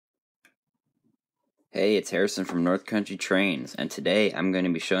Hey, it's Harrison from North Country Trains, and today I'm going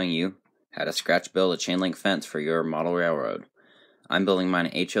to be showing you how to scratch build a chain link fence for your model railroad. I'm building mine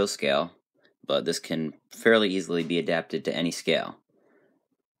at HO scale, but this can fairly easily be adapted to any scale.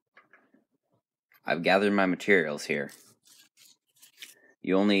 I've gathered my materials here.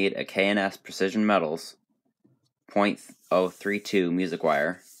 You'll need a K&S Precision Metals 0.032 music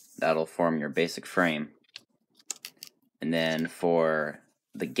wire. That'll form your basic frame. And then for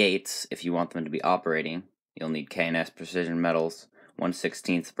the gates, if you want them to be operating, you'll need K&S Precision Metals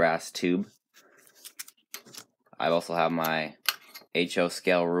 1/16 brass tube. I also have my HO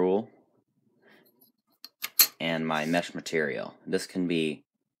scale rule and my mesh material. This can be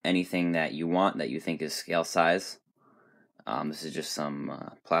anything that you want that you think is scale size. This is just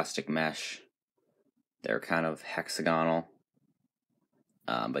some plastic mesh. They're kind of hexagonal,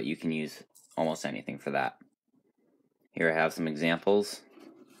 but you can use almost anything for that. Here I have some examples.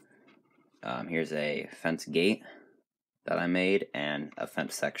 Here's a fence gate that I made and a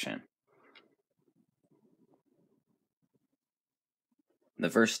fence section. The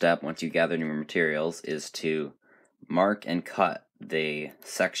first step, once you gather your materials, is to mark and cut the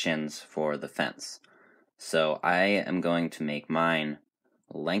sections for the fence. So I am going to make mine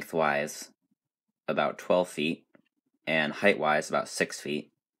lengthwise about 12 feet and height-wise about 6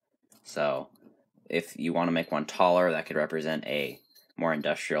 feet. So if you want to make one taller, that could represent a more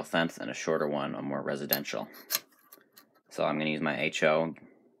industrial fence, and a shorter one, a more residential. So I'm going to use my HO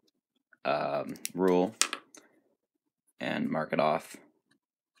rule and mark it off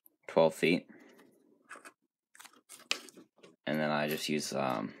 12 feet. And then I just use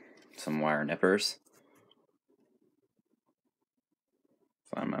some wire nippers.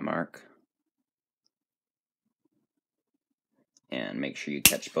 Find my mark. And make sure you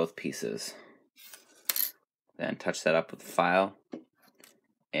catch both pieces. Then touch that up with the file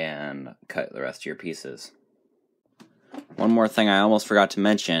and cut the rest of your pieces. One more thing I almost forgot to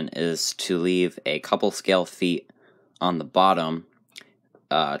mention is to leave a couple scale feet on the bottom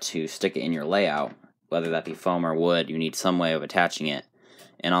to stick it in your layout. Whether that be foam or wood, you need some way of attaching it.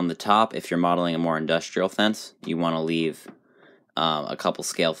 And on the top, if you're modeling a more industrial fence, you want to leave a couple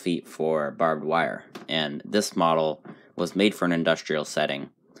scale feet for barbed wire. And this model was made for an industrial setting.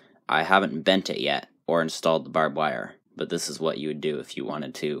 I haven't bent it yet or installed the barbed wire, but this is what you would do if you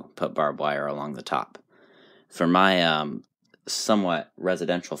wanted to put barbed wire along the top. For my somewhat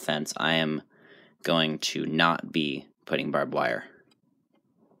residential fence, I am going to not be putting barbed wire.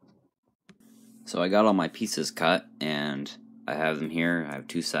 So I got all my pieces cut, and I have them here. I have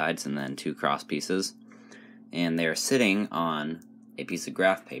two sides and then two cross pieces, and they're sitting on a piece of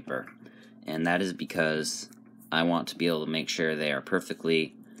graph paper, and that is because I want to be able to make sure they are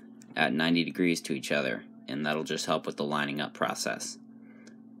perfectly at 90 degrees to each other, and that'll just help with the lining up process.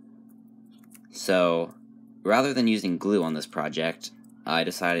 So rather than using glue on this project, I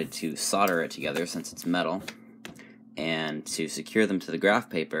decided to solder it together since it's metal, and to secure them to the graph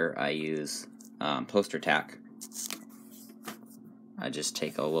paper I use poster tack. I just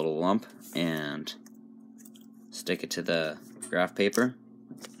take a little lump and stick it to the graph paper,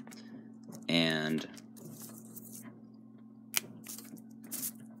 and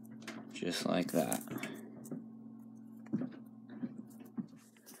just like that.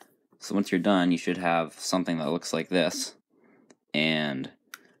 So once you're done, you should have something that looks like this. And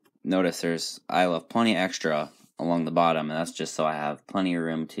notice I left plenty extra along the bottom, and that's just so I have plenty of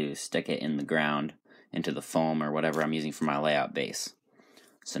room to stick it in the ground, into the foam or whatever I'm using for my layout base.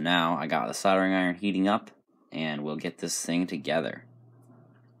 So now I got the soldering iron heating up, and we'll get this thing together.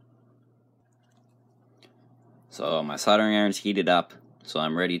 So my soldering iron's heated up, so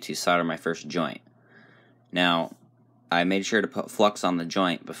I'm ready to solder my first joint. Now, I made sure to put flux on the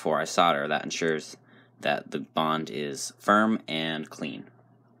joint before I solder. That ensures that the bond is firm and clean.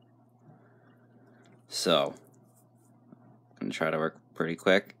 So, I'm going to try to work pretty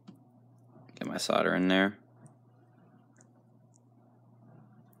quick. Get my solder in there.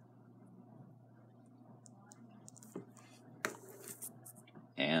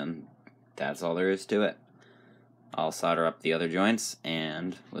 And that's all there is to it. I'll solder up the other joints,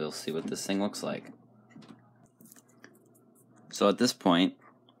 and we'll see what this thing looks like. So at this point,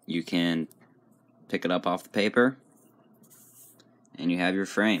 you can pick it up off the paper, and you have your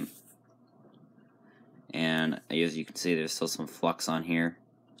frame. And as you can see, there's still some flux on here,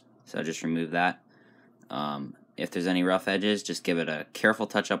 so just remove that. If there's any rough edges, just give it a careful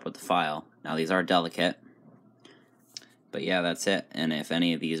touch up with the file. Now these are delicate, but yeah, that's it. And if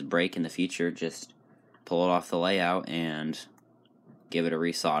any of these break in the future, just pull it off the layout and give it a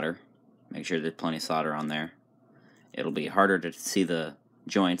resolder. Make sure there's plenty of solder on there. It'll be harder to see the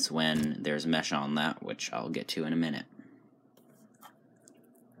joints when there's mesh on that, which I'll get to in a minute.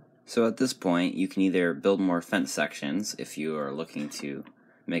 So at this point, you can either build more fence sections if you are looking to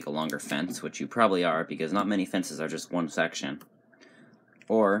make a longer fence, which you probably are because not many fences are just one section.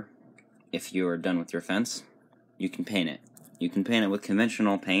 Or, if you are done with your fence, you can paint it. You can paint it with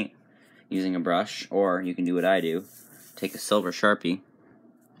conventional paint using a brush, or you can do what I do, take a silver Sharpie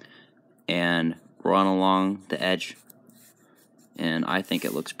and run along the edge, and I think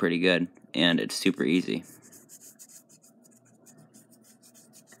it looks pretty good, and it's super easy.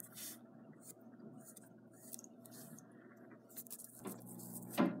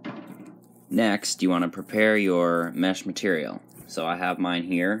 Next, you want to prepare your mesh material. So I have mine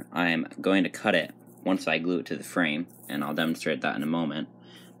here. I'm going to cut it once I glue it to the frame, and I'll demonstrate that in a moment.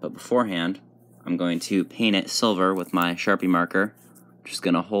 But beforehand, I'm going to paint it silver with my Sharpie marker. Just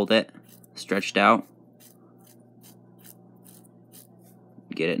going to hold it stretched out,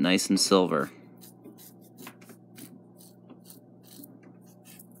 get it nice and silver.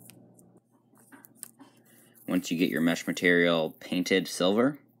 Once you get your mesh material painted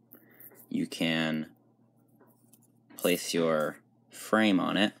silver, you can place your frame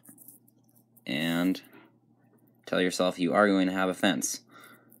on it and tell yourself you are going to have a fence.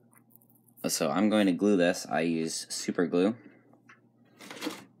 So I'm going to glue this. I use super glue.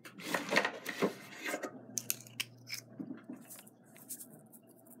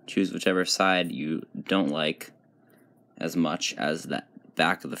 Choose whichever side you don't like as much as the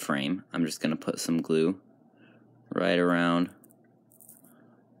back of the frame. I'm just going to put some glue right around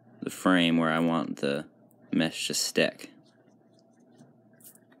the frame where I want the mesh to stick.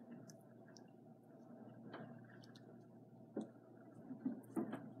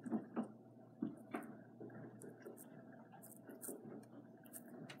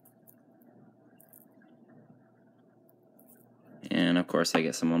 And of course I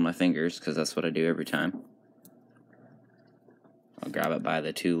get some on my fingers because that's what I do every time. I'll grab it by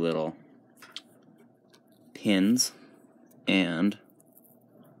the two little pins and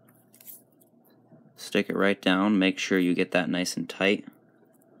stick it right down. Make sure you get that nice and tight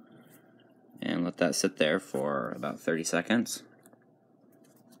and let that sit there for about 30 seconds.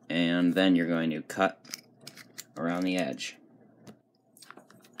 And then you're going to cut around the edge.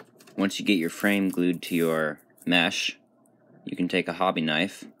 Once you get your frame glued to your mesh, you can take a hobby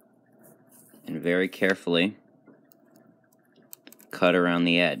knife and very carefully cut around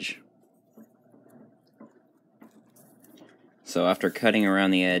the edge. So after cutting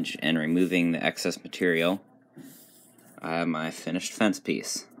around the edge and removing the excess material, I have my finished fence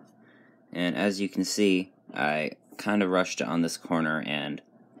piece. And as you can see, I kind of rushed it on this corner and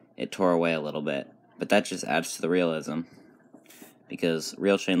it tore away a little bit. But that just adds to the realism, because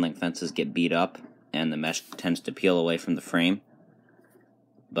real chain link fences get beat up and the mesh tends to peel away from the frame.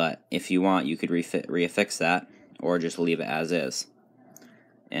 But if you want, you could reaffix that or just leave it as is.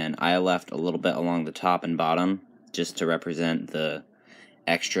 And I left a little bit along the top and bottom just to represent the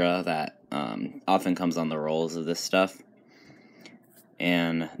extra that often comes on the rolls of this stuff.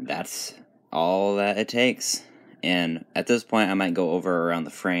 And that's all that it takes. And at this point I might go over around the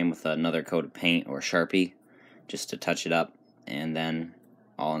frame with another coat of paint or Sharpie just to touch it up, and then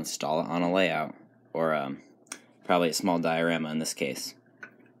I'll install it on a layout, or probably a small diorama in this case.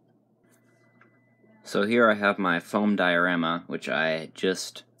 So here I have my foam diorama, which I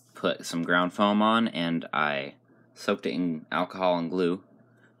just put some ground foam on and I soaked it in alcohol and glue.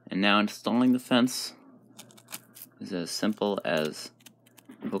 And now installing the fence is as simple as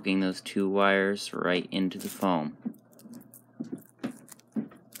hooking those two wires right into the foam.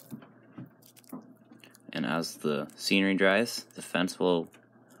 And as the scenery dries, the fence will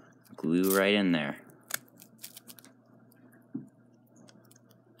glue right in there.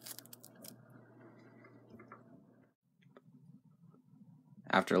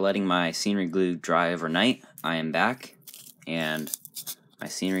 After letting my scenery glue dry overnight, I am back, and my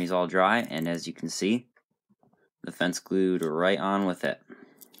scenery is all dry, and as you can see, the fence glued right on with it.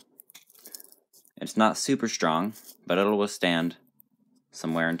 It's not super strong, but it'll withstand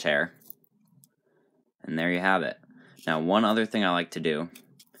some wear and tear. And there you have it. Now, one other thing I like to do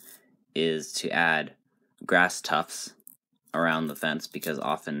is to add grass tufts around the fence, because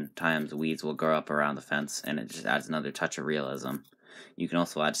oftentimes weeds will grow up around the fence and it just adds another touch of realism. You can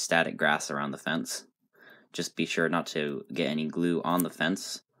also add static grass around the fence. Just be sure not to get any glue on the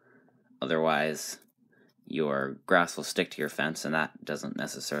fence, otherwise your grass will stick to your fence and that doesn't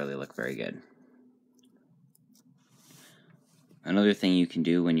necessarily look very good. Another thing you can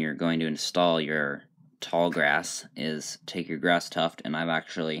do when you're going to install your tall grass is take your grass tuft, and I've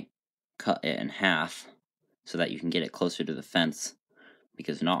actually cut it in half so that you can get it closer to the fence,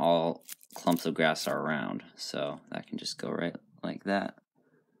 because not all clumps of grass are round. So that can just go right like that.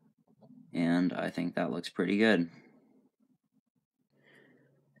 And I think that looks pretty good.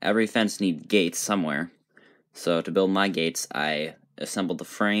 Every fence needs gates somewhere. So to build my gates, I assembled the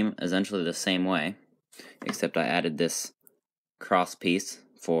frame essentially the same way, except I added this cross piece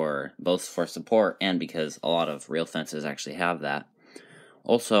for both for support and because a lot of real fences actually have that.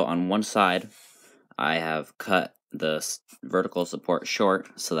 Also, on one side, I have cut the vertical support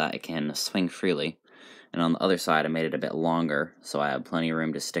short so that it can swing freely, and on the other side I made it a bit longer so I have plenty of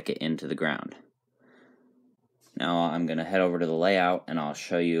room to stick it into the ground. Now I'm going to head over to the layout and I'll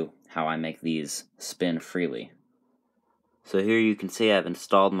show you how I make these spin freely. So here you can see I've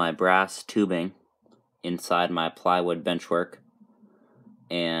installed my brass tubing inside my plywood benchwork,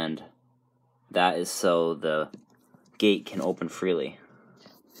 and that is so the gate can open freely.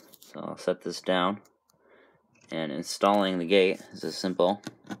 So I'll set this down, and installing the gate is as simple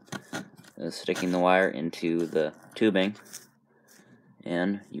as sticking the wire into the tubing,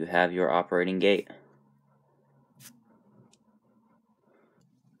 and you have your operating gate.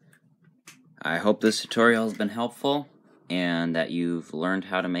 I hope this tutorial has been helpful and that you've learned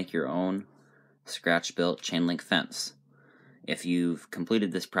how to make your own scratch-built chain link fence. If you've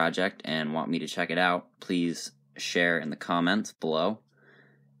completed this project and want me to check it out, please share in the comments below,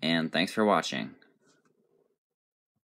 and thanks for watching.